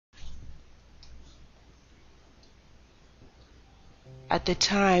At the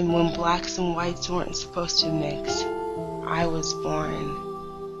time when blacks and whites weren't supposed to mix, I was born.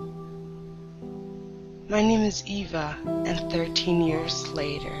 My name is Eva, and 13 years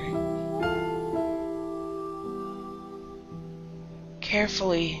later.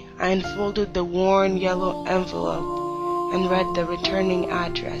 Carefully, I unfolded the worn yellow envelope and read the returning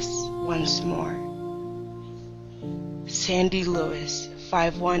address once more. Sandy Lewis,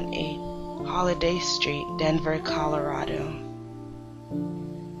 518 Holladay Street, Denver, Colorado.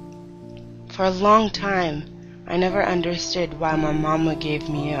 For a long time, I never understood why my mama gave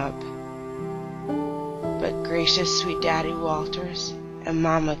me up. But gracious sweet Daddy Walters and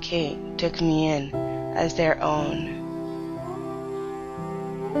Mama Kate took me in as their own.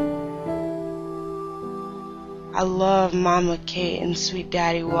 I love Mama Kate and sweet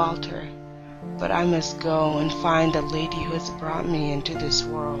Daddy Walter, but I must go and find the lady who has brought me into this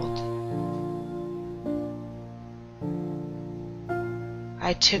world.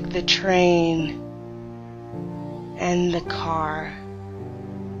 I took the train and the car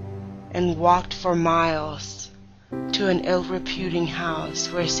and walked for miles to an ill-reputing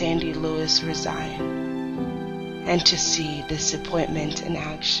house where Sandy Lewis resided, and to see disappointment in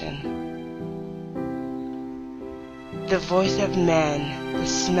action. The voice of men, the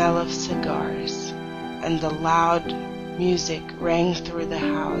smell of cigars, and the loud music rang through the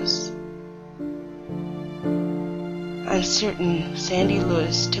house. Uncertain, Sandy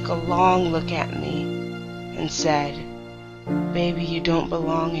Lewis took a long look at me and said, "Baby, you don't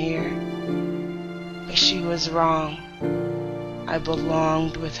belong here." But she was wrong. I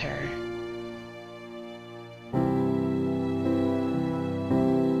belonged with her.